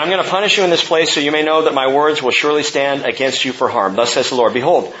 Then I'm going to punish you in this place so you may know that my words will surely stand against you for harm. Thus says the Lord,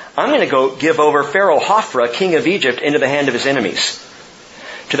 Behold, I'm going to go give over Pharaoh Hophra, king of Egypt, into the hand of his enemies,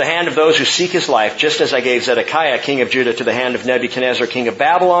 to the hand of those who seek his life, just as I gave Zedekiah, king of Judah, to the hand of Nebuchadnezzar, king of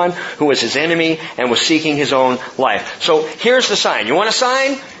Babylon, who was his enemy and was seeking his own life. So here's the sign. You want a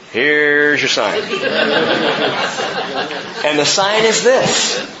sign? Here's your sign. And the sign is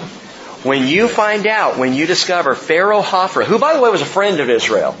this. When you find out, when you discover Pharaoh Hophra, who by the way was a friend of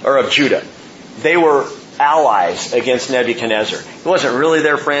Israel, or of Judah, they were allies against Nebuchadnezzar. He wasn't really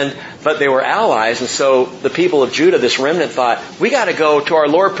their friend, but they were allies, and so the people of Judah, this remnant, thought, we got to go to our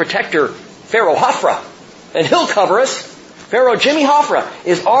Lord Protector, Pharaoh Hophra, and he'll cover us. Pharaoh Jimmy Hophra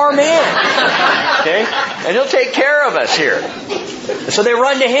is our man. Okay? And he'll take care of us here. So they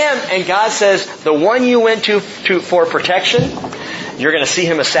run to him, and God says, the one you went to for protection, you're going to see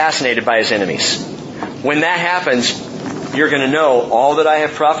him assassinated by his enemies. When that happens, you're going to know all that I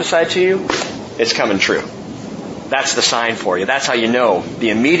have prophesied to you, it's coming true. That's the sign for you. That's how you know the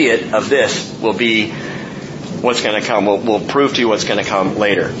immediate of this will be what's going to come. We'll prove to you what's going to come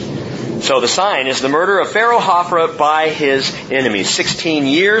later. So the sign is the murder of Pharaoh Hophra by his enemies. 16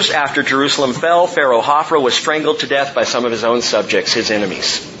 years after Jerusalem fell, Pharaoh Hophra was strangled to death by some of his own subjects, his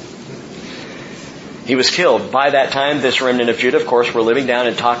enemies. He was killed. By that time, this remnant of Judah, of course, were living down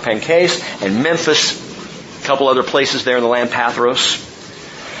in Tachpanhes and Memphis, a couple other places there in the land, Pathros.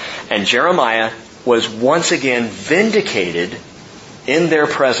 And Jeremiah was once again vindicated in their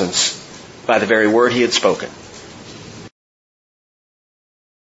presence by the very word he had spoken.